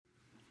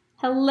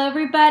Hello,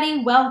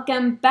 everybody.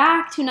 Welcome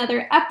back to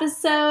another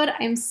episode.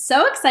 I'm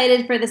so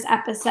excited for this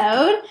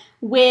episode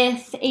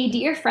with a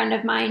dear friend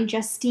of mine,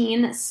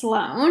 Justine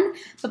Sloan.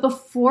 But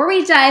before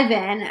we dive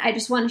in, I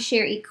just want to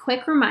share a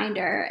quick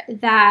reminder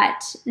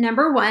that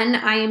number one,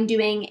 I am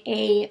doing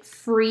a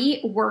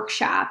free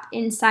workshop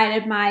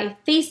inside of my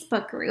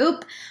Facebook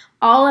group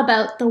all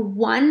about the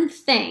one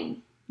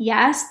thing.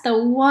 Yes, the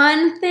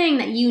one thing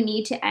that you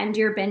need to end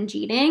your binge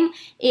eating.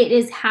 It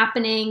is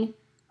happening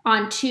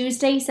on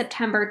Tuesday,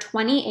 September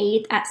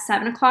 28th at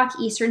 7 o'clock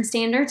Eastern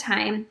Standard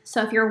Time.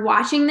 So if you're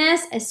watching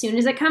this as soon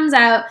as it comes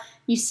out,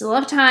 you still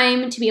have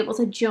time to be able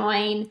to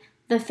join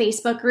the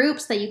Facebook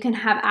group so that you can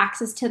have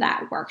access to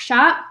that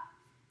workshop.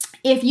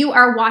 If you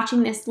are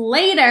watching this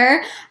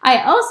later,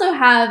 I also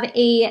have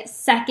a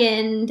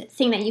second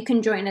thing that you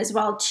can join as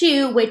well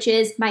too, which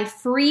is my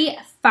free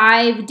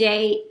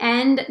 5-day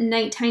end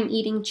nighttime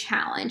eating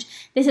challenge.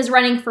 This is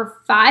running for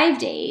 5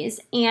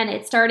 days and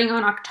it's starting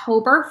on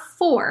October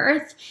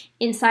 4th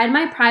inside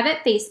my private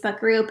Facebook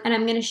group. And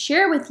I'm going to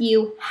share with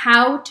you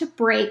how to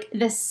break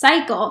the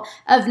cycle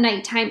of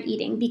nighttime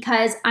eating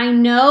because I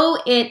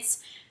know it's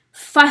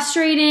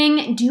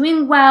frustrating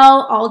doing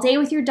well all day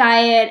with your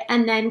diet,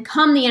 and then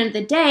come the end of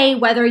the day,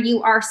 whether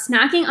you are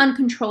snacking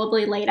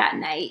uncontrollably late at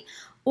night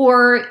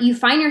or you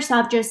find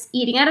yourself just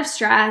eating out of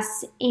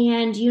stress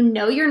and you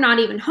know you're not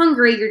even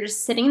hungry, you're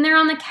just sitting there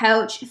on the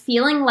couch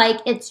feeling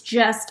like it's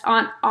just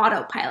on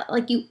autopilot,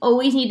 like you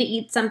always need to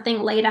eat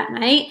something late at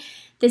night,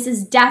 this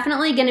is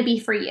definitely going to be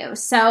for you.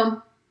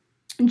 So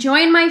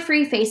join my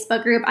free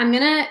Facebook group. I'm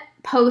going to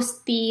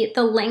post the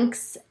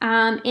links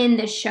in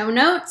the show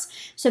notes.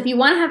 So if you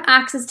want to have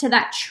access to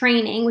that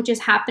training, which is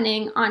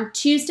happening on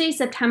Tuesday,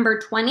 September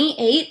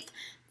 28th,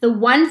 the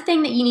one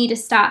thing that you need to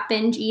stop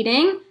binge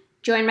eating,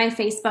 join my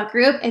Facebook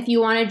group. If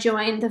you want to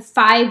join the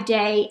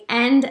 5-day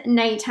end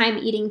nighttime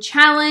eating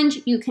challenge,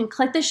 you can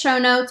click the show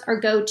notes or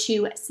go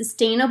to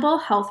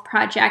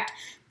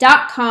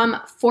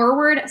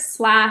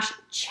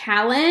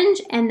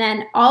sustainablehealthproject.com/challenge, and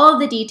then all of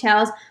the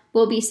details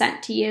will be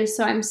sent to you.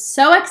 So I'm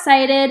so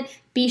excited.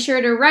 Be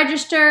sure to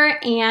register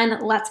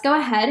and let's go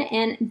ahead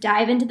and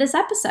dive into this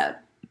episode.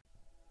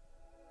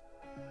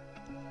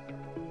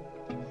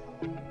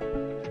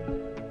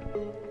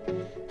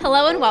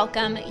 Hello and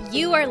welcome.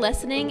 You are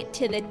listening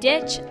to the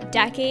Ditch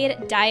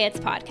Decade Diets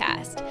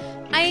podcast.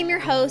 I am your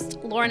host,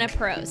 Lorna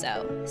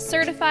Perozzo,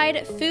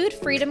 certified food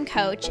freedom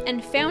coach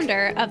and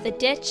founder of the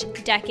Ditch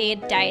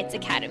Decade Diets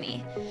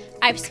Academy.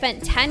 I've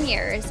spent 10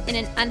 years in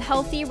an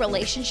unhealthy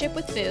relationship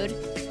with food,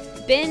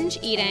 binge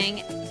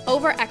eating,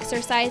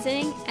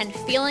 over-exercising, and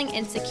feeling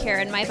insecure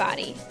in my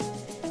body.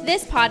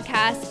 This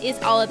podcast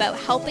is all about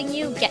helping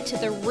you get to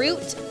the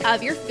root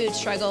of your food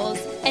struggles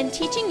and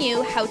teaching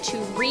you how to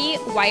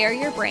rewire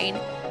your brain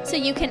so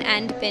you can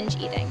end binge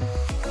eating.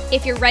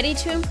 If you're ready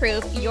to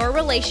improve your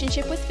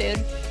relationship with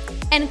food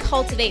and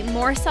cultivate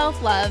more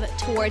self-love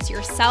towards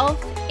yourself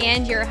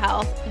and your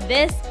health,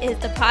 this is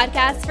the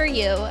podcast for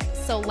you.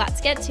 So let's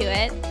get to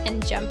it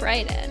and jump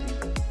right in.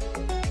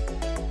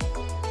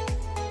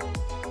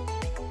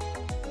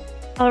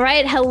 All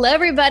right. Hello,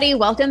 everybody.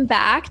 Welcome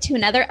back to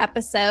another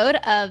episode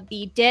of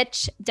the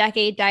Ditch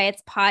Decade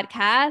Diets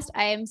podcast.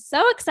 I am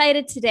so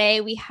excited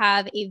today. We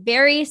have a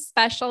very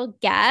special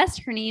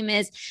guest. Her name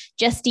is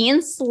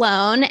Justine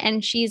Sloan,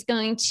 and she's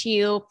going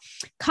to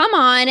come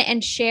on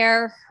and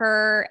share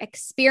her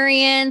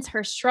experience,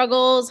 her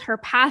struggles, her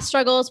past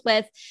struggles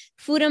with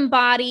food and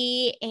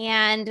body,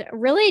 and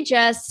really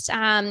just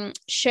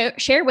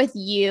share with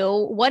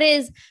you what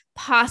is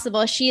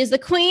possible. She is the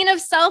queen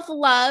of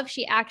self-love.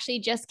 She actually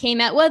just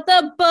came out with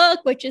a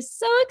book, which is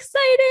so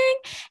exciting.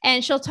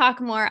 And she'll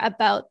talk more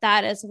about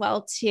that as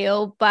well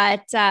too.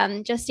 But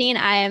Justine,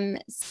 I am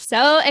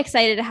so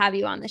excited to have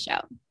you on the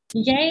show.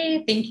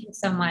 Yay. Thank you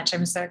so much.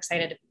 I'm so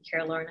excited to be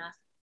here, Lorna.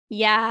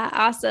 Yeah,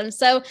 awesome.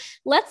 So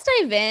let's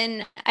dive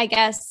in, I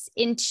guess,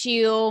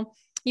 into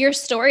your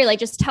story. Like,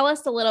 just tell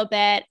us a little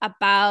bit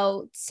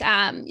about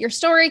your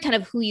story, kind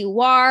of who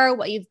you are,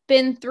 what you've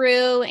been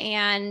through,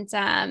 and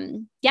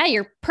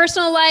your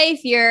personal life,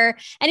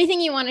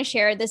 anything you want to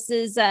share. This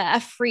is a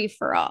free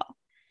for all.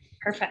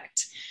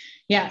 Perfect.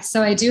 Yeah.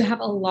 So I do have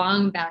a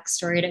long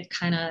backstory to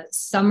kind of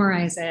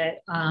summarize it.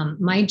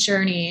 My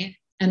journey,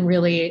 and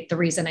really the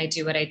reason I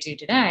do what I do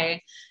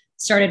today,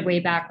 started way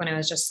back when I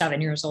was just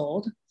 7 years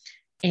old.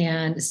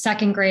 And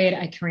second grade,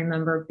 I can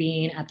remember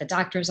being at the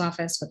doctor's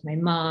office with my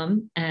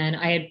mom, and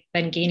I had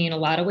been gaining a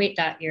lot of weight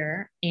that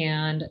year.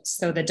 And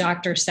so the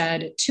doctor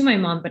said to my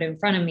mom, but in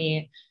front of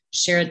me,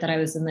 shared that I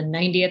was in the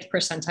 90th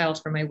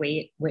percentile for my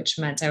weight, which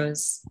meant I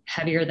was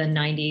heavier than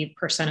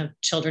 90% of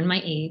children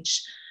my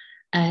age.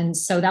 And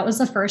so that was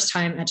the first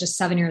time at just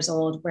 7 years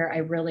old where I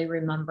really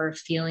remember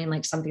feeling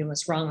like something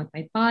was wrong with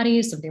my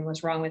body, something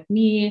was wrong with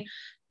me,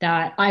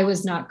 that I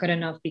was not good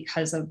enough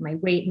because of my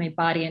weight, my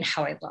body, and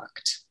how I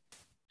looked.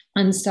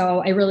 And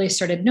so I really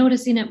started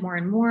noticing it more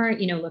and more,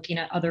 looking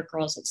at other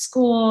girls at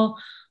school,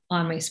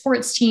 on my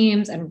sports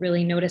teams, and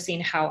really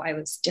noticing how I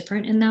was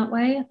different in that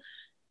way.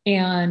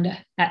 And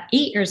at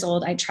 8 years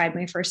old, I tried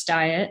my first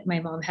diet. My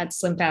mom had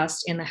Slim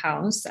Fast in the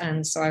house.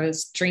 And so I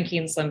was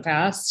drinking Slim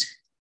Fast.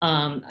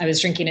 I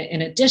was drinking it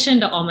in addition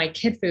to all my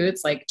kid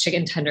foods like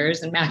chicken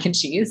tenders and mac and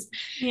cheese.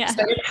 Yeah.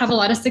 So I didn't have a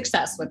lot of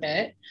success with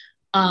it.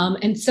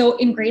 And so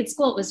in grade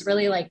school, it was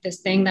really like this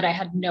thing that I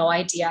had no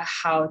idea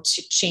how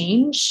to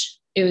change.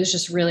 It was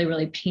just really,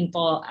 really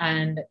painful.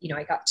 And,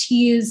 I got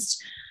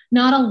teased,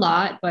 not a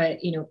lot, but,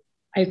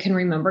 I can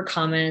remember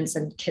comments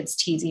and kids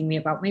teasing me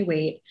about my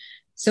weight.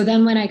 So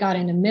then when I got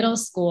into middle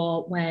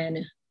school,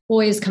 when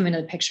boys come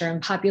into the picture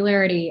and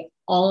popularity,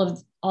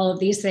 all of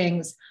these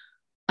things,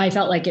 I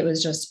felt like it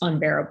was just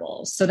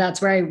unbearable. So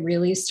that's where I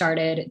really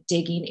started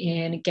digging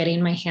in,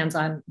 getting my hands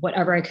on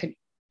whatever I could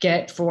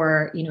get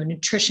for,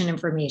 nutrition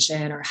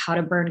information or how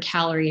to burn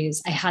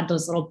calories. I had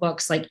those little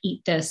books like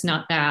Eat This,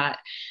 Not That.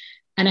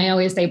 And I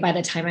always say by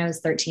the time I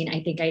was 13,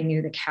 I think I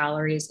knew the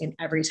calories in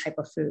every type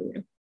of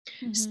food.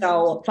 Mm-hmm.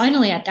 So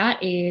finally at that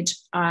age,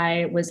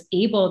 I was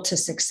able to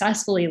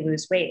successfully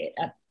lose weight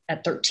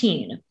at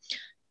 13.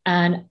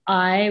 And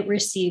I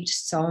received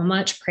so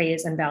much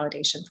praise and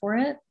validation for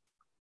it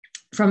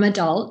from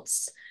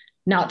adults,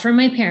 not from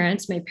my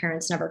parents. My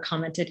parents never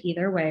commented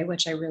either way,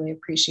 which I really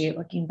appreciate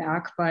looking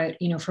back. But,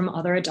 from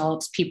other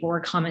adults, people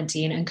were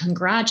commenting and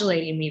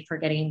congratulating me for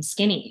getting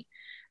skinny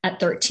at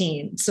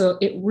 13. So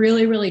it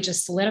really, really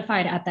just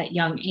solidified at that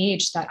young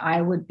age that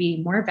I would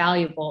be more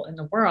valuable in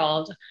the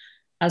world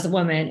as a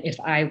woman if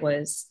I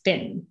was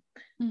thin.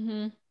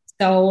 Mm-hmm.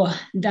 So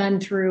then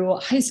through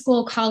high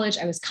school, college,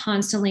 I was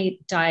constantly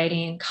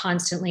dieting,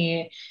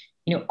 constantly,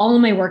 all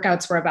of my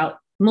workouts were about,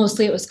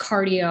 mostly it was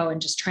cardio and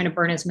just trying to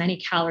burn as many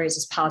calories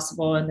as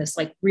possible. And this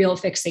like real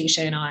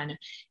fixation on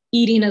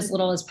eating as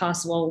little as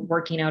possible,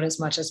 working out as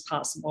much as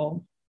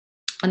possible.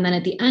 And then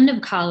at the end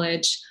of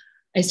college,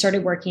 I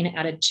started working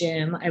at a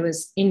gym. I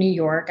was in New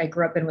York. I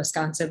grew up in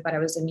Wisconsin, but I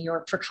was in New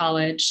York for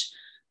college.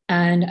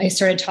 And I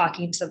started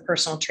talking to the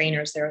personal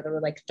trainers there. There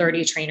were like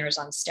 30 trainers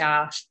on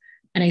staff.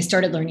 And I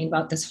started learning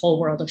about this whole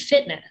world of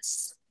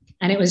fitness.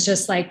 And it was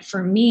just like,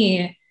 for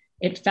me,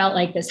 it felt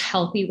like this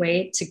healthy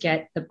way to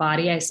get the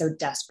body I so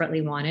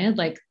desperately wanted,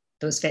 like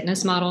those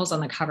fitness models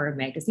on the cover of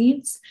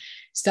magazines.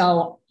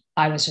 So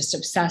I was just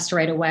obsessed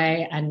right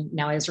away. And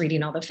now I was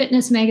reading all the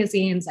fitness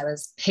magazines. I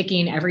was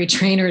picking every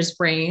trainer's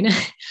brain.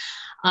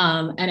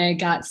 And I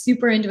got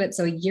super into it.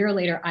 So a year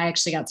later, I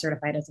actually got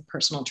certified as a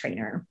personal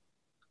trainer,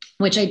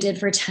 which I did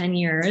for 10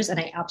 years. And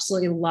I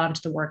absolutely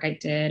loved the work I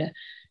did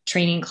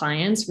training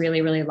clients,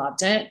 really, really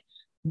loved it.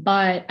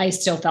 But I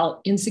still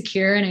felt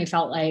insecure and I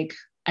felt like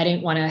I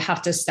didn't want to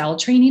have to sell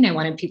training. I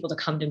wanted people to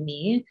come to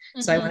me.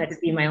 Mm-hmm. So I wanted to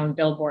be my own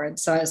billboard.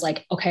 So I was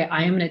like, okay,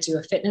 I am going to do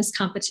a fitness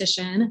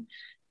competition.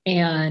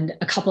 And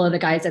a couple of the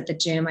guys at the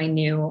gym I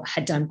knew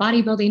had done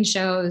bodybuilding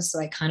shows. So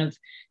I kind of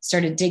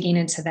started digging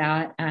into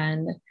that.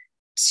 And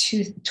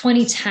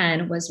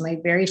 2010 was my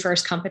very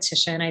first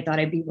competition. I thought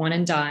I'd be one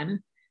and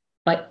done,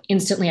 but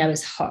instantly I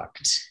was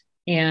hooked.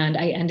 And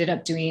I ended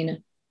up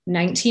doing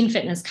 19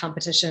 fitness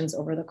competitions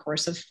over the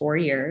course of 4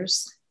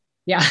 years.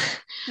 Yeah.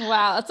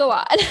 Wow. That's a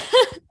lot.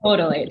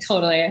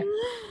 Totally.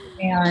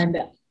 And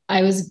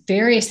I was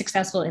very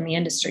successful in the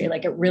industry.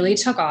 Like it really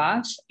took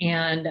off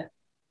and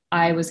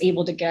I was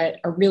able to get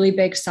a really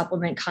big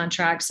supplement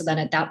contract. So then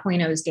at that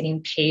point I was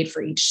getting paid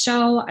for each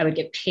show. I would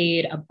get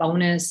paid a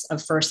bonus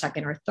of first,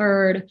 second, or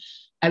third.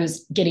 I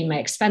was getting my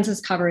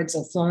expenses covered.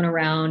 So flown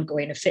around,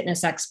 going to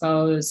fitness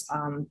expos,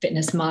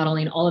 fitness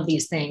modeling, all of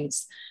these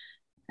things.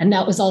 And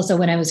that was also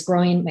when I was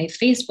growing my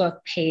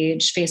Facebook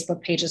page.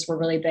 Facebook pages were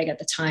really big at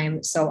the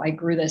time. So I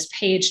grew this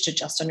page to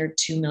just under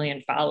 2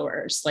 million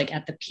followers, like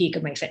at the peak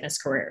of my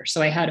fitness career.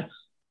 So I had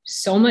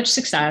so much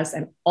success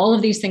and all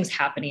of these things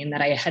happening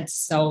that I had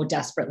so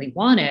desperately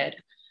wanted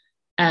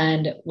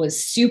and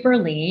was super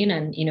lean.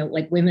 And,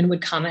 like women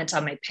would comment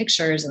on my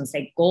pictures and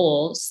say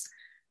goals.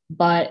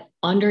 But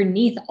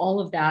underneath all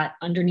of that,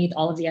 underneath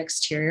all of the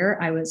exterior,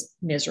 I was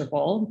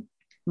miserable.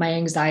 My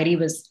anxiety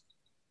was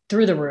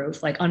through the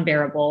roof, like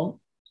unbearable.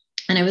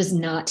 And I was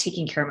not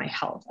taking care of my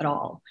health at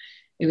all.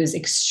 It was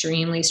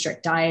extremely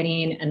strict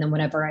dieting. And then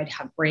whenever I'd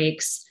have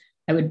breaks,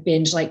 I would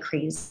binge like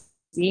crazy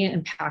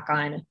and pack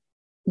on,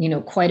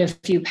 quite a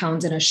few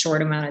pounds in a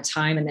short amount of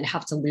time and then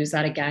have to lose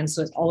that again.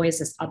 So it's always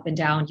this up and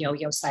down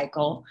yo-yo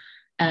cycle.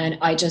 And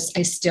I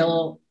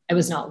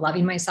was not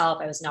loving myself.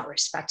 I was not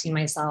respecting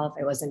myself.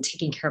 I wasn't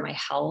taking care of my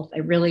health.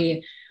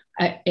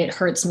 It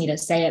hurts me to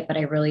say it, but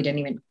I really didn't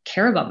even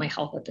care about my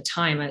health at the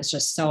time. I was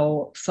just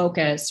so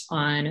focused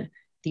on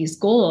these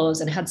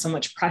goals and had so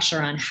much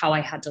pressure on how I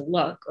had to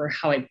look or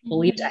how I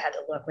believed I had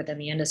to look within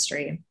the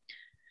industry.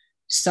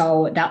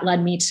 So that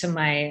led me to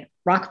my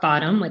rock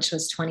bottom, which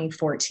was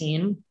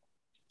 2014.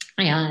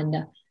 And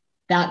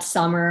that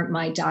summer,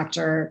 my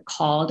doctor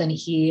called and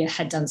he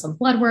had done some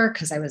blood work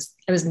because I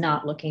was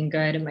not looking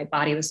good and my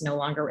body was no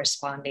longer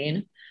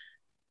responding.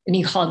 And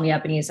he called me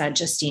up and he said,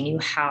 Justine, you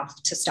have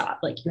to stop.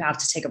 Like you have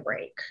to take a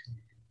break.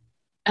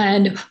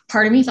 And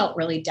part of me felt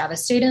really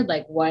devastated.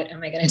 Like, what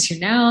am I going to do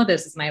now?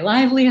 This is my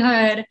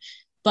livelihood.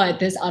 But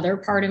this other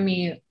part of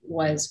me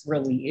was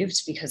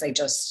relieved because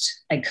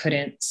I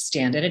couldn't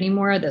stand it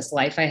anymore. This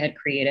life I had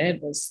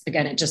created was,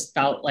 again, it just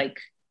felt like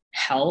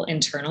hell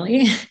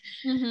internally.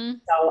 Mm-hmm.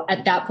 So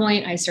at that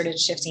point, I started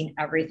shifting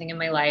everything in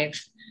my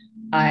life.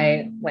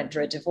 I went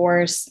through a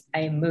divorce.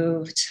 I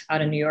moved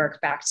out of New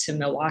York back to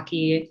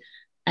Milwaukee.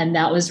 And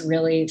that was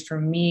really, for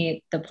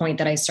me, the point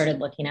that I started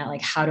looking at,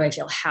 like, how do I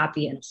feel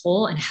happy and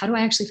whole? And how do I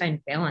actually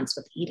find balance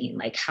with eating?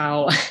 Like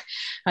how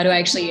do I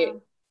actually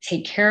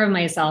take care of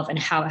myself and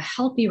have a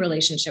healthy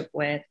relationship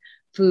with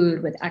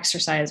food, with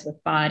exercise,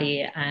 with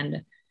body?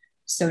 And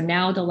so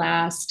now the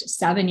last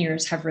 7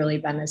 years have really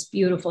been this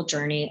beautiful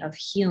journey of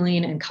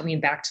healing and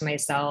coming back to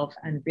myself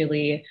and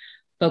really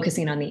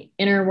focusing on the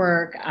inner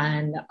work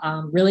and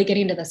really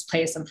getting to this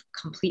place of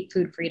complete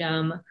food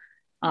freedom.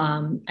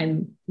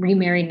 I'm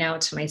remarried now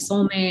to my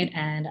soulmate,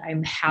 and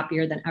I'm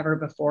happier than ever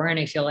before. And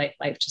I feel like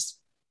life just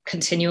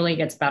continually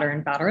gets better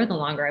and better the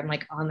longer I'm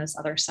like on this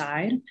other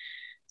side.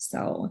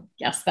 So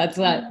yes, that's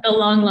the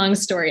long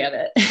story of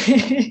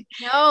it.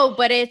 No,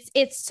 but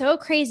it's so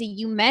crazy.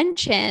 You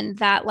mentioned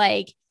that,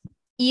 like,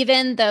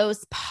 even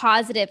those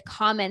positive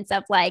comments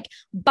of like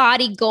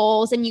body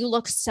goals and you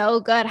look so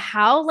good,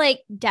 how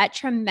like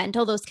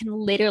detrimental those can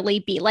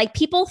literally be. Like,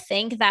 people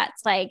think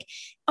that's like,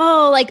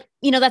 oh, like,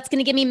 that's going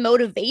to give me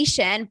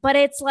motivation, but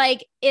it's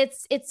like,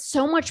 it's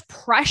so much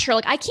pressure.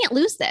 Like, I can't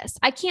lose this.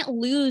 I can't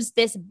lose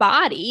this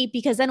body,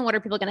 because then what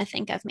are people going to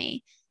think of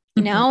me?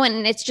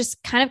 And it's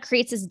just kind of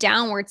creates this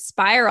downward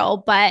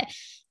spiral. But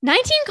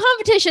 19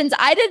 competitions,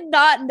 I did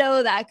not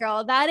know that,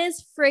 girl. That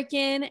is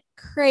freaking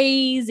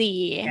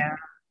crazy. Yeah.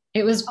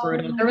 It was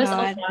brutal. There was a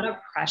lot of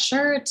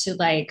pressure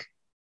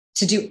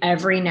to do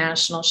every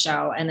national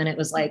show. And then it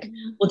was like,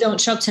 well, don't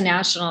show up to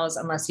nationals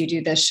unless you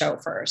do this show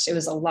first.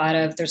 There's a lot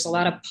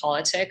of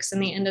politics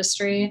in the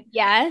industry.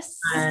 Yes.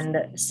 And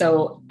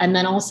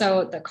then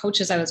also the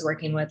coaches I was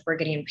working with were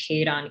getting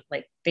paid on,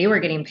 like, they were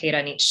getting paid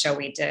on each show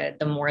we did.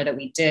 The more that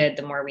we did,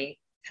 the more we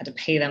had to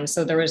pay them.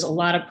 So there was a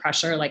lot of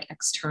pressure, like,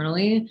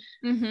 externally,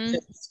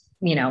 just,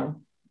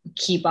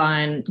 keep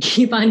on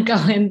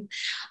going.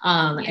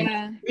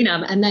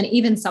 And then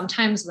even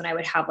sometimes when I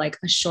would have like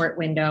a short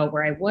window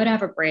where I would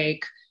have a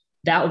break,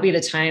 that would be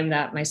the time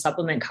that my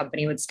supplement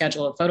company would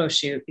schedule a photo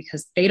shoot,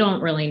 because they don't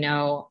really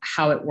know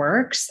how it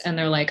works. And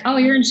they're like, oh,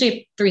 you're in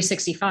shape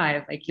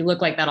 365. Like, you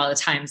look like that all the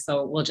time.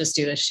 So we'll just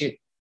do this shoot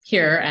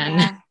here.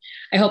 And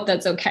I hope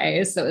that's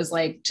okay. So it was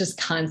like just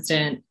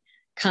constant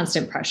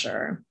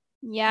pressure.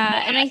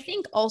 Yeah. And I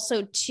think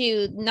also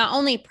too, not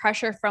only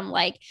pressure from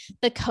like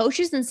the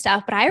coaches and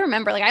stuff, but I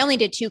remember, like, I only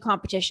did 2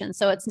 competitions,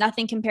 so it's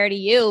nothing compared to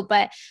you.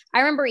 But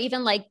I remember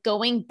even like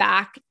going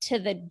back to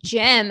the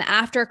gym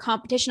after a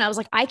competition, I was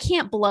like, I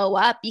can't blow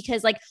up,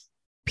 because like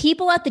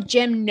people at the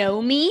gym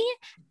know me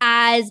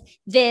as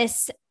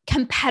this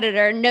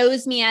competitor,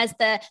 knows me as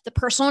the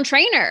personal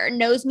trainer,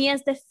 knows me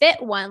as the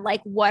fit one.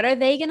 Like, what are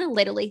they going to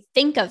literally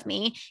think of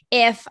me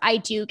if I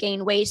do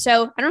gain weight?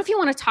 So I don't know if you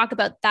want to talk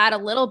about that a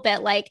little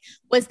bit. Like,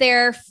 was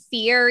there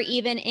fear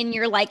even in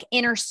your like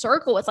inner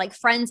circle with like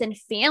friends and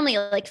family,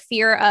 like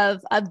fear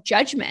of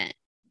judgment?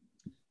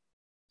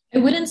 I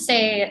wouldn't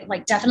say,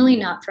 like, definitely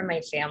not from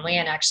my family.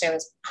 And actually I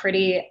was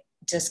pretty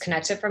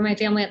disconnected from my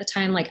family at the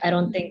time. Like, I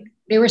don't think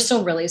they were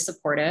still really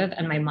supportive,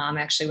 and my mom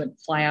actually would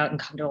fly out and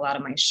come to a lot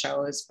of my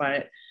shows,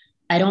 but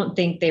I don't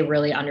think they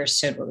really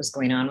understood what was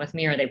going on with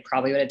me, or they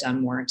probably would have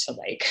done more to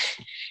like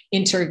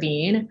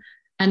intervene.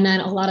 And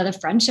then a lot of the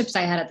friendships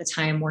I had at the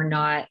time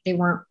they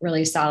weren't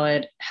really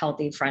solid,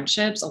 healthy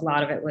friendships. A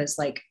lot of it was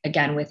like,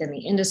 again, within the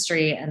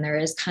industry. And there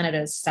is kind of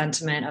this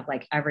sentiment of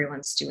like,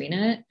 everyone's doing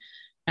it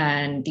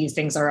and these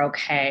things are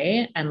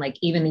okay. And like,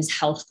 even these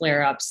health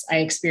flare-ups, I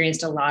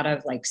experienced a lot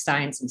of like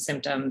signs and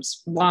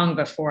symptoms long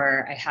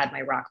before I had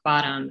my rock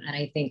bottom. And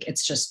I think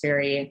it's just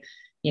very,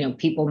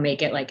 people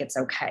make it like it's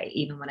okay,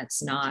 even when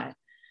it's not.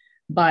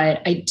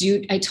 But I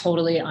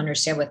totally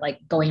understand with like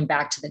going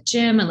back to the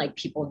gym, and like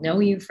people know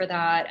you for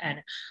that.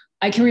 And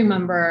I can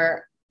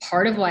remember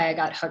part of why I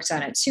got hooked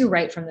on it too,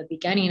 right from the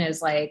beginning,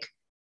 is like,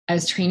 I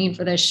was training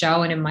for this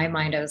show, and in my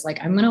mind, I was like,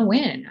 I'm going to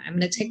win. I'm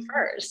going to take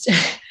first.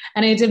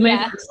 And I did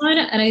my first one,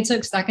 and I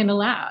took second to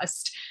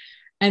last.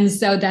 And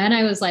so then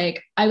I was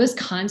like, I was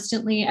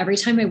constantly, every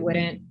time I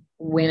wouldn't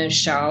win a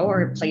show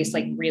or place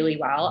like really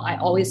well, I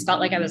always felt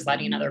like I was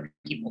letting other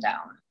people down.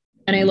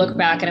 And I look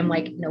back and I'm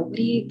like,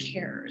 nobody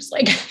cares.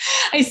 Like,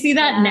 I see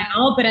that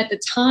now, but at the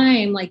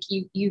time, like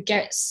you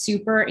get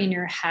super in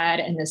your head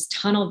and this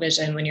tunnel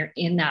vision when you're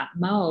in that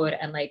mode.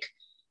 And like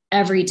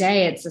every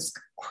day it's this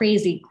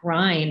crazy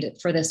grind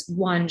for this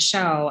one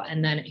show.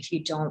 And then if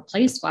you don't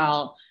place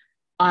well,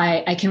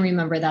 I can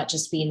remember that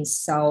just being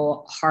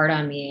so hard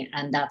on me.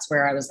 And that's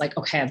where I was like,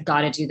 okay, I've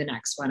got to do the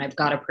next one. I've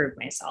got to prove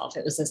myself.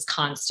 It was this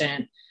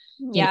constant,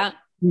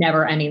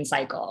 never ending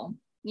cycle.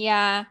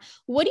 Yeah.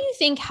 What do you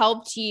think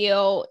helped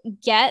you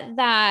get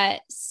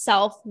that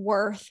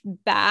self-worth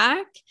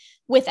back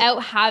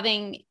without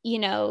having,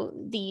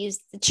 these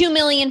 2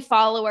 million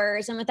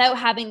followers and without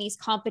having these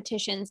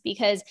competitions?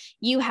 Because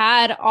you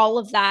had all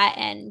of that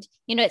and,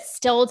 it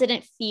still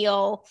didn't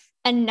feel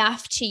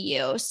enough to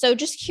you. So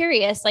just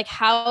curious, like,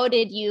 how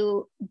did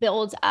you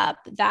build up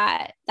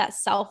that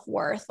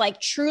self-worth, like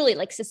truly,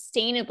 like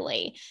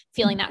sustainably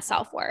feeling that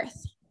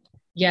self-worth?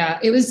 Yeah,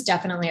 it was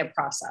definitely a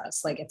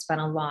process. Like it's been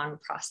a long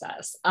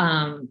process.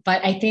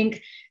 But I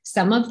think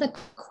some of the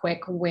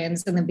quick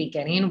wins in the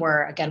beginning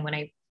were, again, when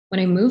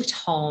I moved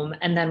home,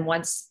 and then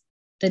once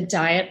the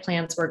diet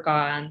plans were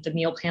gone, the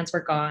meal plans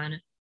were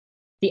gone,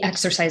 the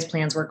exercise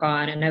plans were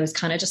gone, and I was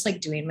kind of just like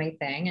doing my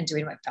thing and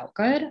doing what felt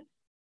good.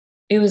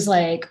 It was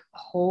like,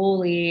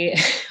 holy,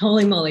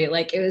 holy moly.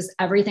 Like it was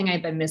everything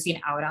I'd been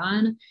missing out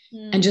on,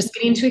 and just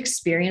getting to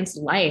experience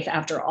life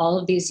after all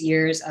of these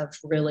years of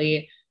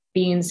really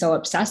being so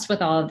obsessed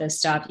with all of this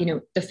stuff,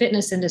 the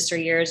fitness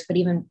industry years, but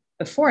even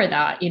before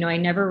that, I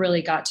never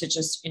really got to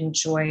just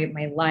enjoy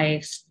my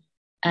life.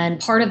 And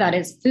part of that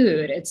is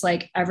food. It's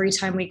like every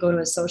time we go to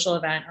a social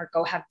event or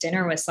go have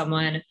dinner with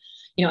someone,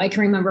 I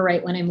can remember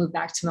right when I moved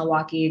back to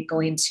Milwaukee,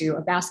 going to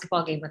a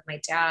basketball game with my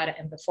dad.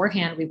 And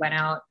beforehand we went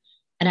out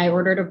and I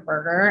ordered a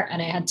burger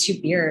and I had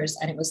 2 beers,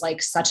 and it was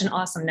like such an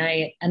awesome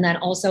night. And then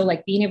also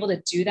like being able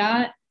to do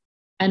that.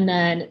 And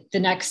then the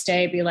next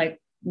day be like,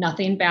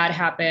 nothing bad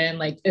happened.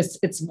 Like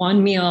it's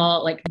one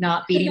meal, like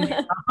not beating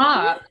my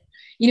up,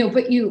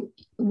 but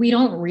we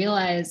don't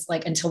realize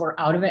like until we're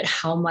out of it,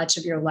 how much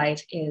of your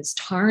life is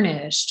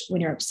tarnished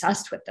when you're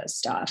obsessed with this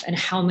stuff, and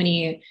how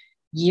many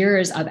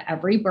years of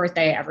every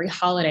birthday, every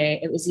holiday,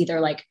 it was either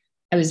like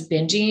I was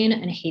binging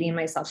and hating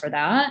myself for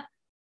that,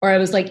 or I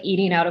was like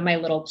eating out of my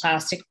little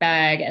plastic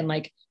bag and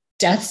like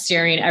death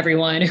staring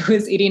everyone who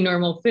was eating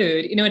normal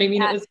food. You know what I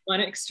mean? Yeah. It was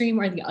one extreme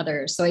or the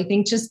other. So I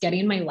think just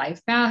getting my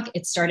life back,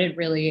 it started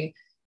really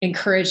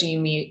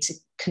encouraging me to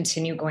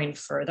continue going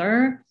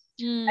further.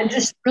 And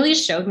just really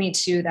showed me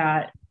too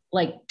that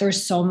like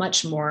there's so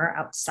much more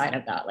outside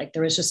of that. Like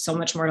there was just so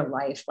much more to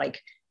life,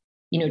 like,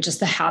 just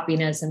the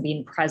happiness and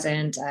being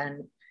present,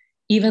 and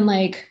even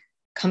like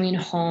coming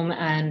home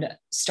and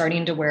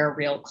starting to wear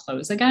real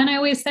clothes again, I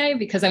always say,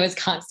 because I was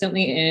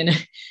constantly in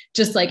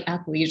just like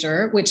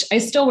athleisure, which I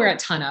still wear a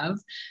ton of,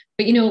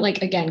 but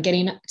like, again,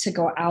 getting to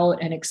go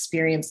out and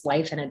experience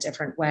life in a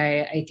different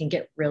way, I think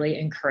it really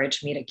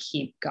encouraged me to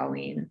keep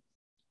going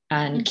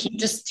and keep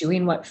just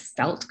doing what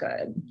felt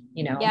good,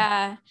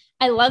 Yeah.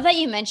 I love that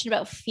you mentioned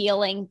about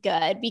feeling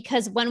good,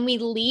 because when we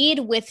lead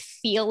with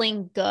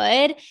feeling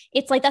good,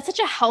 it's like that's such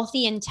a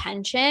healthy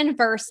intention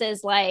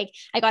versus like,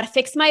 I got to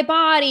fix my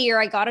body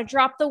or I got to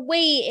drop the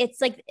weight.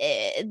 It's like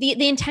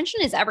the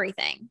intention is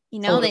everything,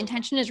 the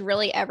intention is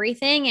really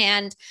everything.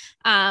 And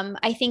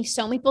I think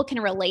so many people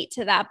can relate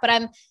to that. But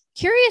I'm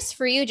curious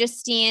for you,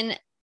 Justine,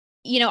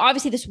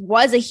 obviously this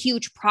was a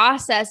huge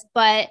process,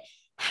 but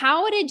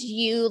how did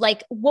you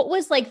what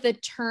was like the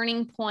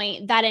turning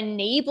point that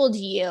enabled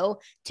you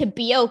to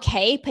be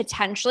okay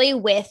potentially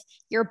with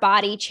your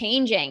body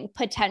changing,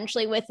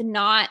 potentially with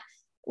not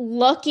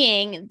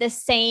looking the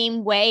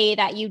same way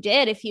that you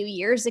did a few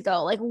years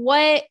ago? Like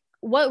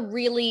what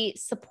really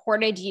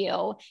supported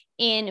you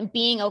in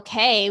being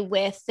okay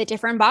with the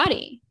different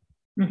body?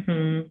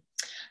 Mm-hmm.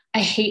 I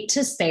hate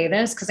to say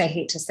this because I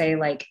hate to say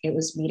like it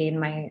was meeting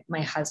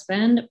my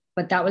husband,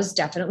 but that was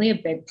definitely a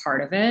big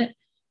part of it.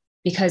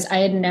 Because I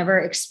had never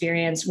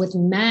experienced with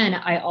men,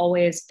 I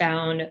always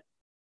found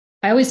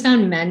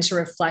men to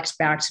reflect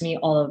back to me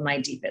all of my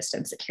deepest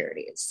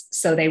insecurities.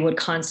 So they would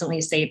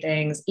constantly say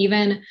things,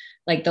 even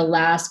like the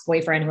last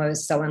boyfriend who I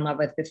was so in love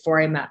with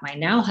before I met my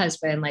now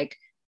husband, like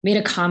made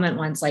a comment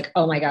once, like,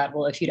 oh my God,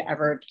 well, if you'd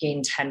ever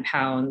gained 10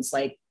 pounds,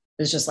 like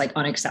it's just like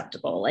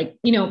unacceptable. Like,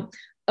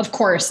 of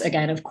course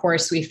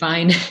we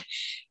find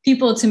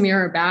people to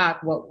mirror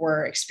back what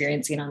we're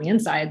experiencing on the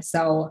inside.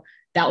 So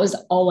that was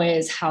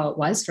always how it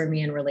was for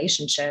me in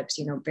relationships,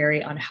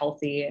 very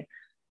unhealthy.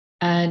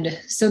 And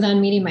so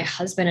then meeting my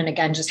husband, and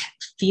again, just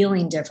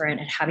feeling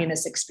different and having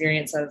this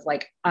experience of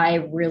like, I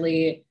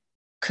really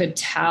could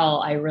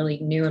tell, I really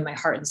knew in my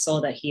heart and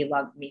soul that he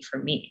loved me for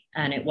me.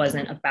 And it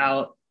wasn't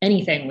about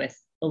anything with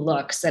the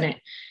looks. And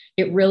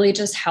it really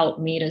just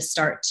helped me to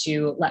start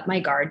to let my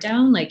guard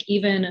down. Like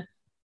even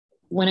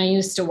when I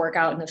used to work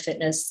out in the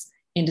fitness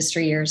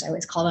industry years, I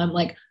always call them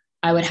like,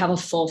 I would have a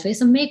full face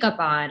of makeup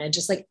on and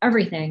just like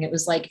everything. It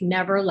was like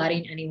never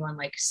letting anyone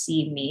like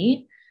see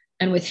me.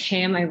 And with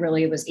him, I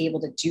really was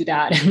able to do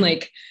that. And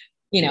like,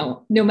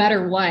 no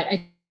matter what,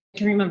 I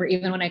can remember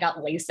even when I got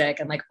LASIK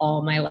and like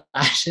all my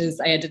lashes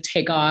I had to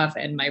take off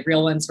and my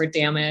real ones were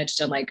damaged,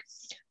 and like,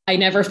 I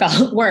never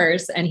felt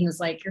worse. And he was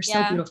like, you're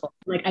so beautiful.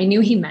 Like I knew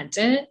he meant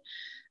it.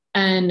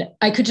 And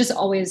I could just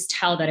always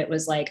tell that it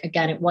was like,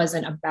 again, it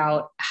wasn't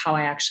about how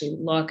I actually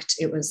looked.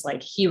 It was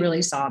like, he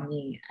really saw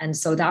me. And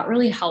so that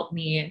really helped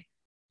me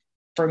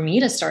for me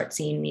to start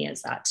seeing me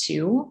as that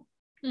too.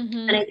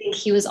 Mm-hmm. And I think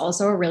he was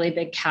also a really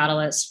big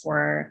catalyst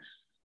for,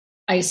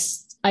 I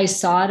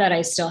saw that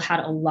I still had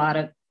a lot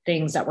of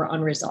things that were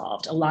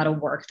unresolved, a lot of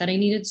work that I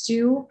needed to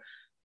do,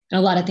 and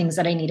a lot of things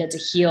that I needed to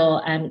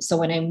heal. And so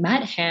when I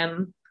met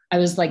him, I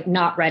was like,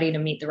 not ready to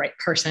meet the right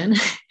person.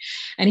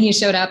 And he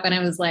showed up and I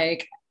was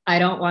like, I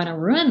don't want to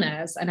ruin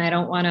this. And I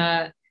don't want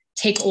to,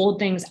 take old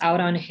things out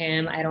on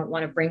him. I don't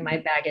want to bring my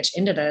baggage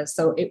into this.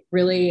 So it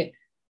really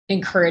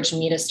encouraged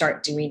me to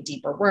start doing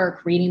deeper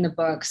work, reading the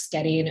books,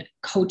 getting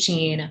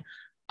coaching,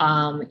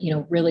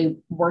 really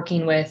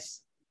working with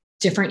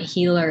different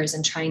healers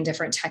and trying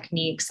different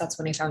techniques. That's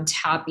when I found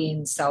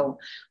tapping. So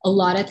a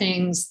lot of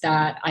things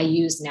that I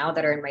use now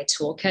that are in my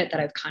toolkit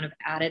that I've kind of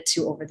added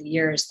to over the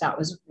years, that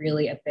was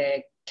really a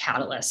big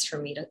catalyst for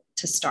me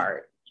to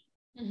start.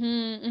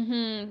 Mm-hmm,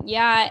 mm-hmm.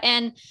 Yeah.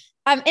 And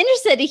I'm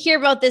interested to hear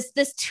about this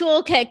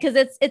toolkit,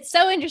 because it's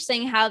so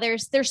interesting how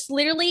there's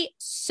literally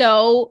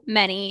so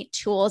many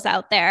tools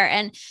out there,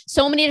 and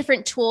so many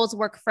different tools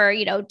work for,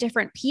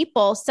 different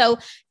people. So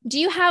do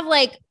you have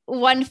like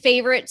one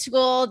favorite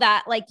tool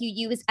that like you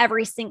use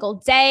every single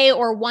day,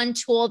 or one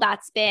tool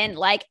that's been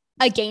like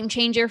a game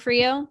changer for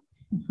you?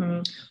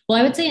 Mm-hmm. Well,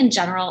 I would say in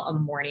general, a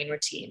morning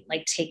routine,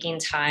 like taking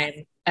time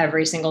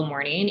every single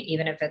morning,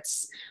 even if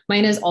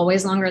mine is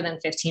always longer than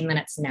 15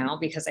 minutes now,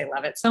 because I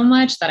love it so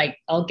much that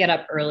I'll get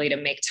up early to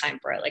make time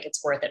for it. Like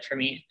it's worth it for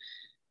me.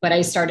 But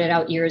I started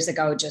out years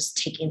ago, just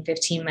taking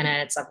 15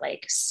 minutes of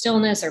like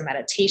stillness or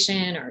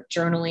meditation or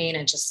journaling,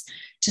 and just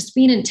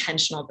being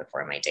intentional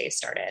before my day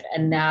started.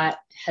 And that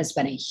has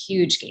been a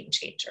huge game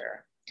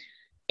changer.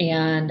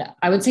 And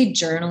I would say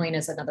journaling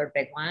is another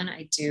big one.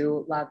 I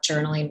do love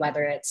journaling,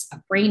 whether it's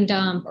a brain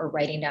dump or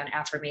writing down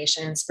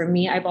affirmations. For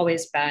me, I've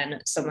always been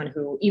someone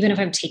who, even if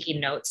I'm taking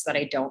notes that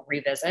I don't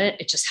revisit,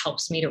 it just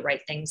helps me to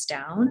write things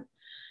down.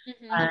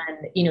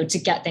 Mm-hmm. And, to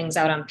get things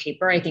out on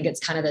paper, I think it's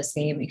kind of the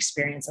same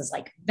experience as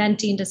like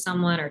venting to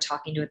someone or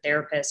talking to a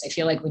therapist. I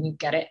feel like when you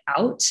get it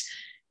out,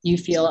 you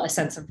feel a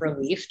sense of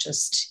relief,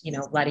 just,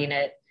 letting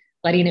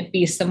it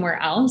be somewhere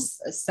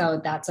else.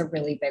 So that's a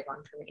really big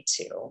one for me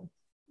too.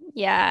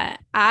 Yeah,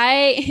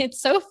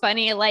 it's so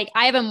funny. Like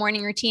I have a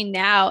morning routine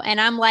now, and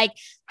I'm like,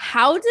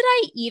 how did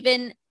I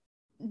even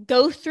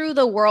go through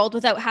the world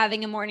without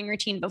having a morning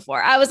routine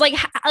before? I was like,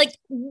 what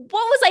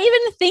was I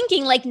even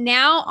thinking? Like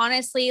now,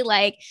 honestly,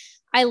 like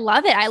I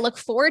love it. I look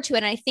forward to it.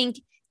 And I think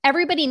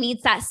everybody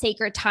needs that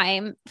sacred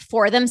time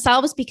for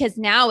themselves, because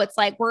now it's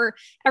like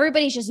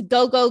everybody's just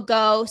go, go,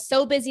 go,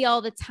 so busy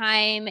all the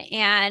time.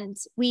 And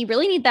we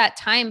really need that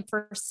time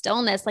for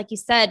stillness, like you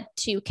said,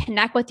 to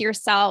connect with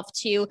yourself,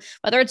 to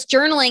whether it's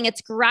journaling,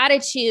 it's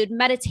gratitude,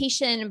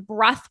 meditation,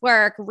 breath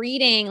work,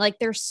 reading. Like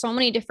there's so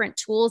many different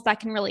tools that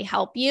can really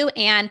help you.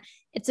 And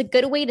it's a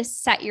good way to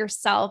set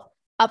yourself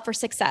up for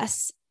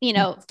success,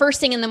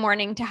 first thing in the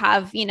morning, to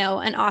have,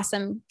 an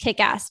awesome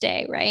kick-ass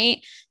day.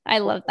 Right. I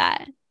love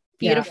that.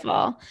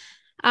 Beautiful.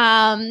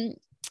 Yeah.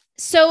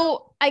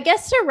 So I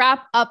guess to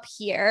wrap up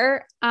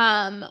here,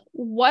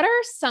 what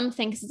are some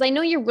things, because I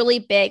know you're really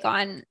big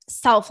on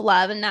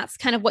self-love, and that's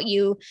kind of what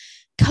you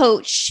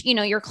coach,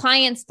 your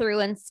clients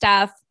through and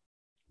stuff.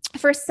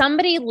 For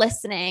somebody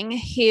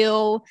listening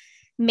who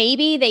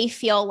maybe they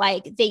feel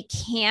like they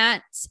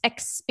can't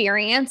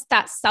experience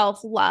that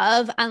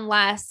self-love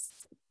unless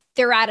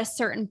they're at a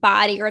certain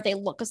body or they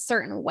look a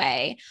certain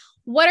way,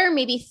 what are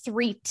maybe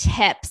 3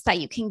 tips that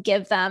you can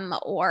give them,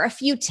 or a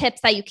few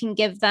tips that you can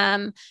give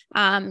them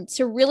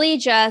to really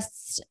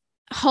just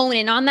hone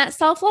in on that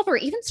self-love, or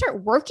even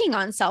start working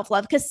on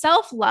self-love? Because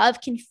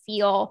self-love can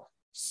feel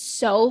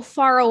so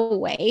far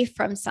away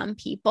from some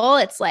people.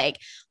 It's like,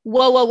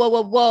 whoa, whoa, whoa,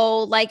 whoa,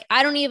 whoa. Like,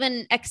 I don't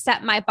even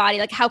accept my body.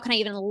 Like, how can I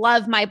even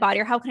love my body,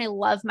 or how can I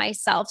love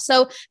myself?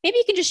 So maybe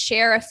you can just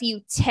share a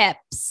few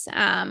tips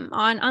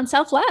on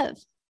self-love.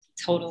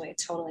 Totally.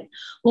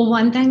 Well,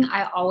 one thing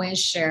I always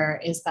share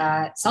is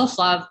that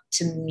self-love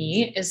to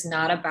me is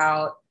not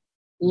about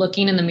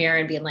looking in the mirror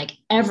and being like,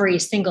 every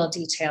single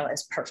detail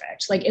is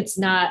perfect. Like it's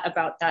not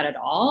about that at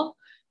all.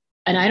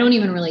 And I don't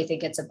even really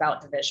think it's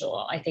about the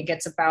visual. I think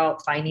it's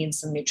about finding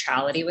some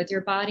neutrality with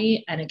your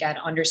body. And again,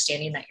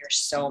 understanding that you're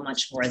so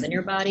much more than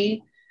your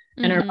body.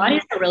 And our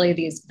bodies are really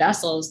these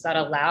vessels that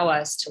allow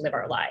us to live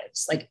our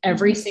lives. Like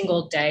every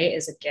single day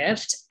is a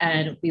gift,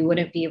 and we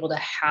wouldn't be able to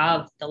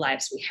have the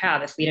lives we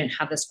have if we didn't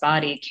have this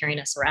body carrying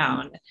us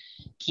around,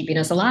 keeping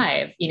us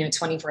alive,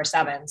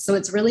 24/7. So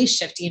it's really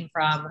shifting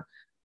from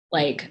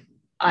like,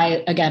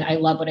 I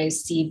love what I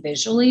see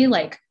visually,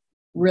 like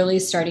really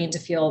starting to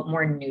feel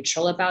more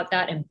neutral about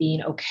that and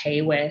being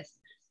okay with,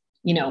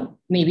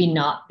 maybe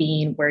not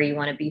being where you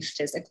want to be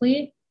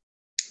physically.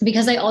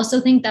 Because I also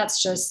think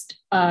that's just,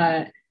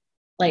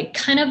 like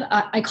kind of,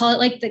 I call it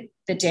like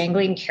the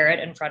dangling carrot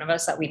in front of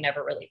us that we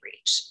never really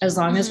reach. As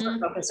long as we're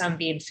focused on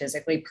being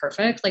physically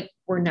perfect, like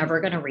we're never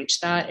going to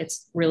reach that.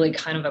 It's really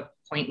kind of a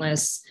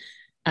pointless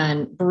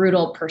and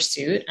brutal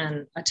pursuit,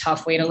 and a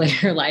tough way to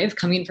live your life,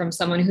 coming from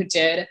someone who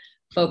did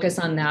focus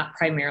on that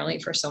primarily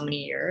for so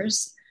many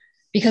years,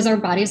 because our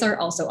bodies are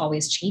also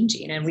always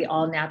changing, and we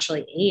all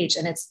naturally age.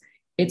 And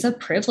it's a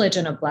privilege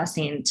and a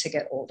blessing to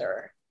get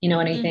older, and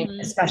I think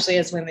especially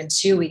as women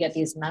too, we get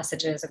these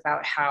messages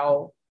about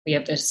how we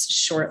have this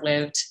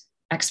short-lived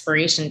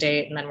expiration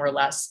date and then we're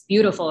less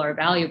beautiful or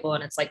valuable.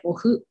 And it's like,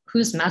 well,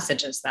 whose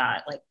message is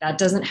that? Like, that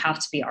doesn't have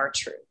to be our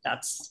truth.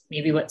 That's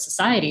maybe what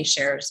society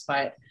shares,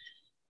 but,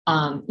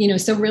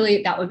 so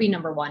really that would be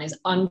number one, is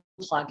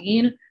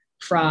unplugging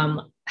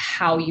from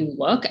how you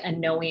look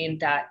and knowing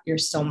that you're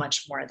so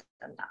much more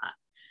than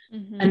that.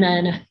 Mm-hmm. And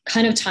then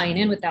kind of tying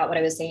in with that, what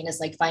I was saying is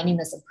like finding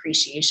this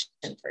appreciation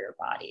for your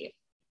body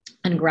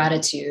and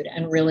gratitude.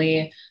 And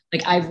really,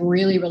 like, I've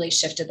really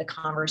shifted the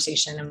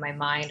conversation in my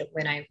mind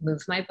when I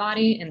move my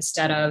body,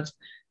 instead of,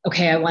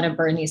 okay, I want to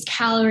burn these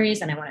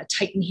calories and I want to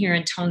tighten here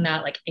and tone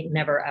that. Like, I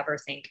never ever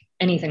think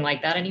anything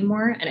like that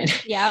anymore. And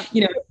it,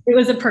 it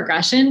was a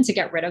progression to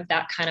get rid of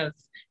that kind of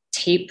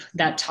tape,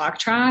 that talk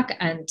track,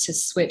 and to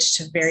switch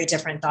to very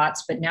different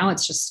thoughts. But now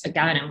it's just,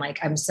 again,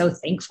 I'm so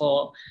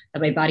thankful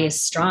that my body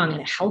is strong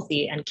and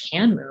healthy and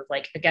can move.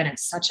 Like, again,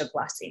 it's such a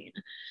blessing.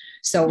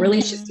 So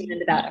really shifting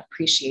into that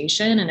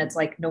appreciation. And it's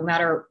like, no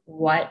matter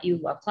what you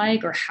look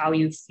like or how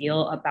you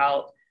feel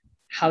about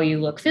how you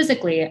look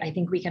physically, I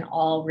think we can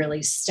all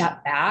really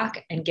step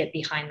back and get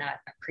behind that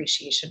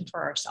appreciation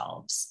for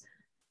ourselves.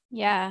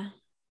 Yeah.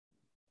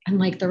 And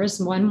like, there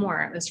was one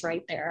more, it was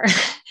right there.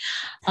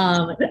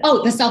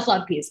 The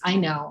self-love piece. I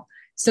know.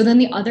 So then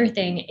the other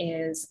thing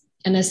is,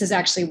 and this is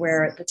actually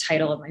where the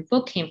title of my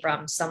book came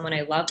from, Someone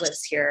I Love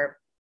Lives Here.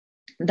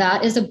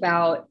 That is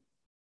about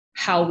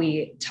how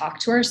we talk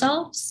to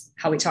ourselves,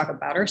 how we talk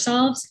about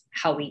ourselves,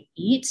 how we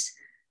eat,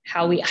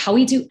 how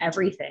we do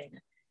everything.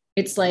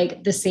 It's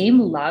like the same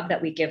love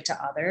that we give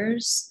to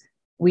others,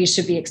 we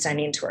should be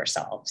extending to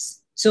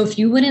ourselves. So if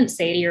you wouldn't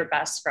say to your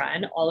best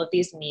friend all of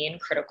these mean,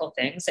 critical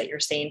things that you're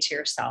saying to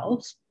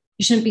yourself,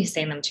 you shouldn't be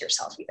saying them to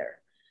yourself either.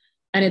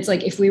 And it's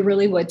like, if we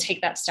really would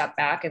take that step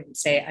back and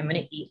say, I'm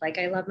going to eat like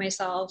I love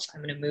myself,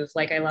 I'm going to move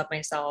like I love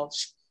myself,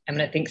 I'm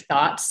going to think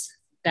thoughts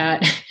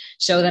that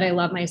show that I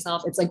love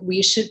myself. It's like,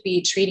 we should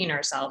be treating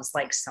ourselves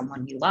like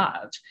someone we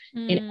love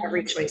in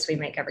every choice we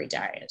make every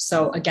day.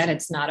 So again,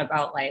 it's not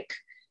about like,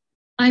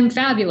 I'm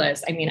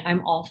fabulous. I mean,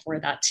 I'm all for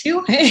that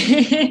too.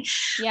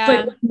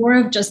 But more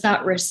of just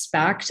that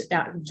respect,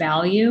 that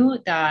value,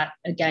 that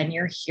again,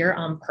 you're here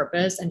on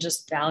purpose, and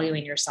just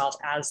valuing yourself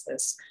as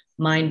this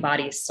mind,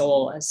 body,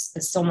 soul is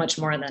so much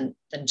more than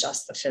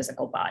just the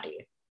physical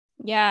body.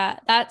 Yeah.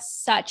 That's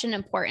such an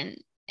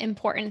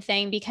important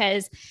thing,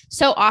 because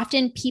so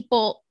often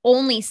people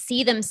only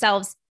see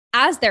themselves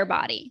as their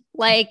body.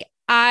 Like,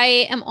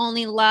 I am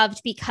only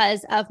loved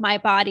because of my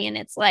body. And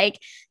it's like,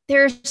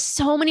 there's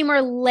so many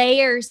more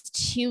layers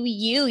to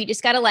you. You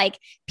just got to like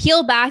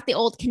peel back the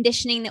old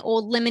conditioning, the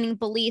old limiting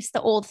beliefs,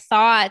 the old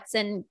thoughts,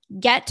 and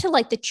get to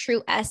like the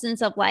true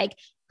essence of like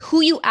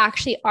who you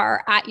actually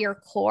are at your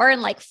core,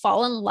 and like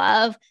fall in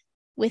love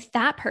with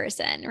that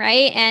person.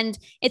 Right. And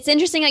it's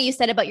interesting how you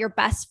said about your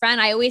best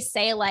friend. I always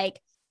say, like,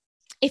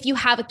 if you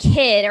have a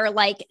kid, or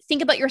like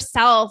think about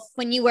yourself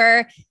when you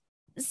were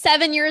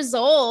 7 years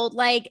old,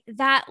 like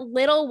that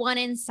little one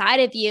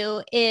inside of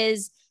you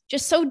is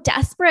just so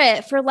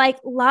desperate for like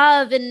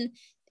love and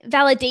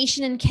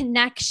validation and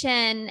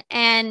connection.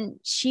 And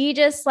she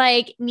just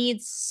like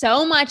needs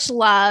so much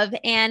love.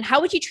 And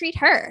how would you treat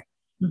her?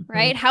 Mm-hmm.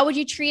 Right? How would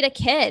you treat a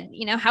kid?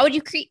 You know, how would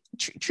you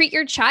treat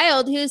your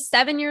child who's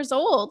 7 years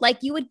old? Like,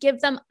 you would give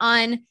them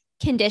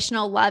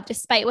unconditional love,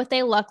 despite what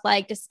they look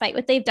like, despite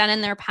what they've done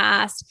in their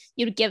past.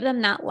 You'd give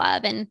them that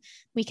love. And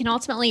we can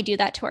ultimately do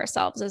that to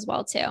ourselves as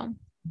well too.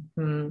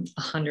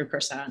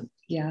 100%.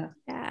 Yeah.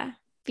 Yeah.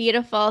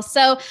 Beautiful.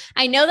 So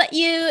I know that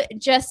you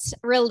just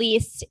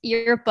released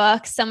your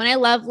book, Someone I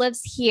Love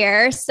Lives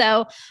Here.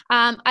 So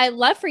I'd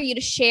love for you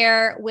to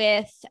share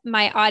with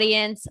my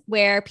audience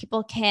where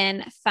people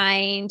can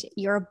find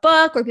your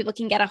book, where people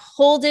can get a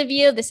hold of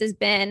you. This has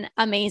been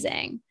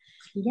amazing.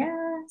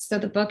 Yeah. So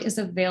the book is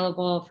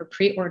available for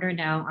pre-order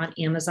now on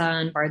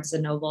Amazon, Barnes &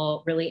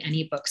 Noble, really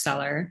any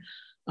bookseller.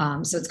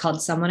 So it's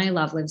called Someone I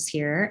Love Lives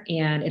Here,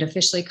 and it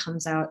officially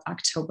comes out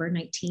October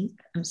 19th.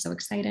 I'm so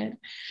excited.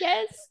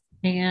 Yes.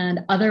 And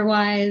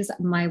otherwise,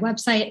 my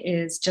website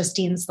is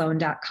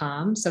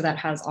justinesloan.com. So that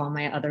has all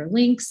my other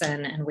links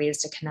and ways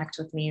to connect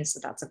with me.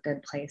 So that's a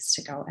good place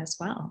to go as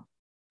well.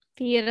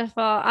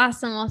 Beautiful.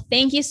 Awesome. Well,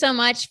 thank you so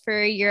much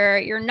for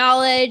your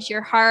knowledge,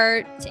 your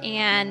heart,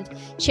 and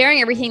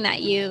sharing everything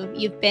that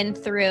you've been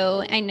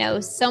through. I know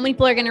so many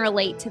people are going to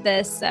relate to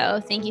this.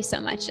 So thank you so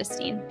much,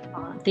 Justine.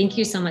 Thank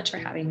you so much for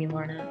having me,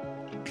 Lorna.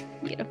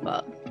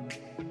 Beautiful.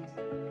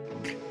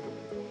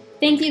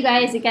 Thank you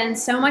guys again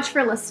so much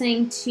for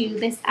listening to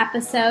this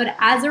episode.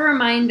 As a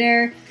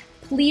reminder,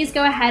 please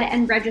go ahead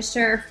and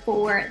register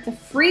for the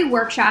free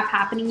workshop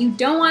happening. You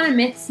don't want to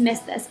miss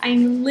this.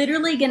 I'm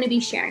literally going to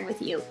be sharing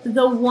with you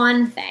the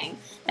one thing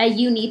that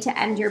you need to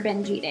end your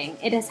binge eating.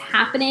 It is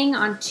happening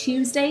on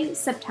Tuesday,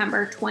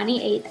 September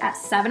 28th at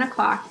 7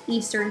 o'clock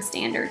Eastern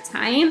Standard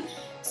Time.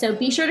 So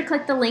be sure to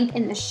click the link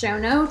in the show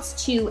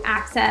notes to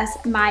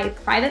access my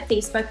private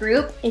Facebook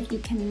group. If you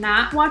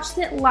cannot watch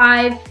it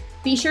live,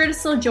 be sure to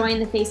still join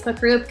the Facebook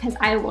group because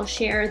I will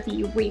share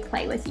the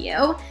replay with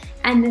you.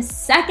 And the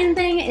second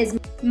thing is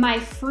my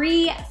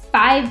free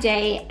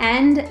 5-day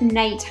end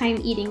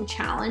nighttime eating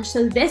challenge.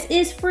 So this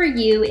is for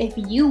you if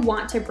you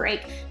want to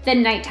break the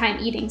nighttime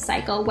eating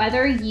cycle,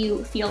 whether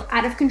you feel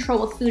out of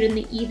control with food in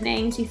the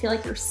evenings, you feel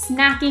like you're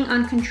snacking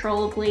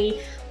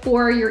uncontrollably,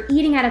 or you're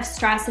eating out of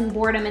stress and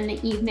boredom in the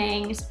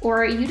evenings,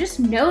 or you just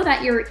know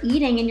that you're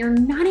eating and you're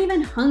not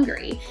even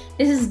hungry,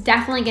 this is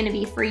definitely going to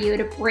be for you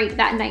to break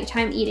that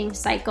nighttime eating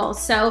cycle.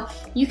 So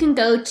you can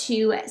go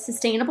to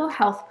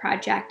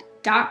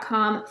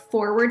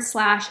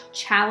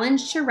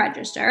sustainablehealthproject.com/challenge to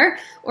register,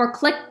 or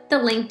click the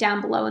link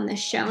down below in the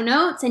show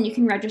notes and you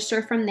can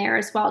register from there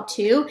as well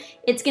too.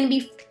 It's going to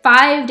be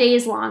 5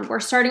 days long. We're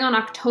starting on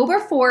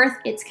October 4th.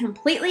 It's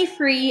completely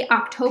free,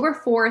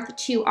 October 4th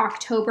to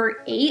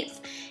October 8th.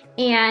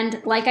 And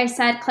like I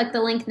said, click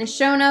the link in the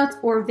show notes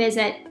or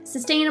visit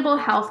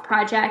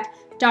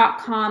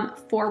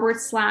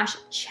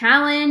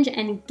sustainablehealthproject.com/challenge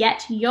and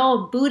get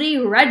your booty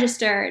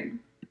registered.